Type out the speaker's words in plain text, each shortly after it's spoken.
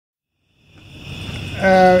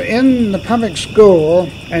In the public school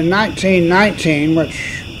in 1919,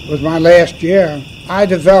 which was my last year, I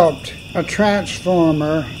developed a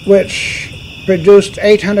transformer which produced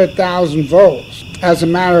 800,000 volts. As a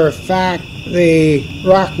matter of fact, the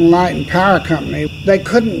Rock and Light and Power Company, they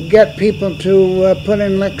couldn't get people to put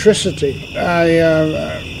in electricity.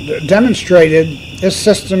 I demonstrated this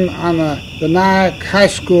system on the Nyack High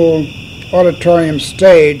School auditorium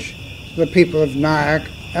stage to the people of Nyack,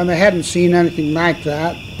 and they hadn't seen anything like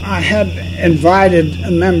that. I had invited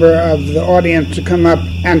a member of the audience to come up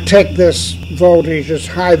and take this voltage, this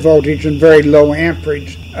high voltage and very low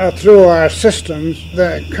amperage, through our systems.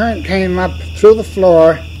 The current came up through the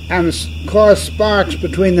floor and caused sparks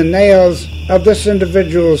between the nails of this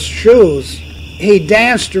individual's shoes. He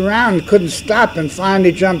danced around, couldn't stop, and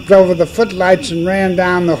finally jumped over the footlights and ran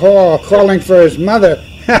down the hall calling for his mother.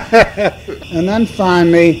 And then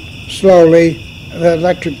finally, slowly, the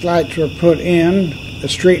electric lights were put in. The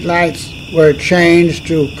street lights were changed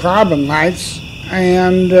to carbon lights.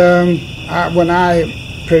 And when I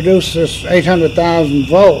produced this 800,000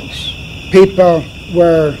 volts, people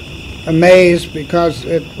were amazed because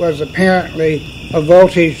it was apparently a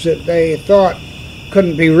voltage that they thought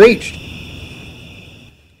couldn't be reached.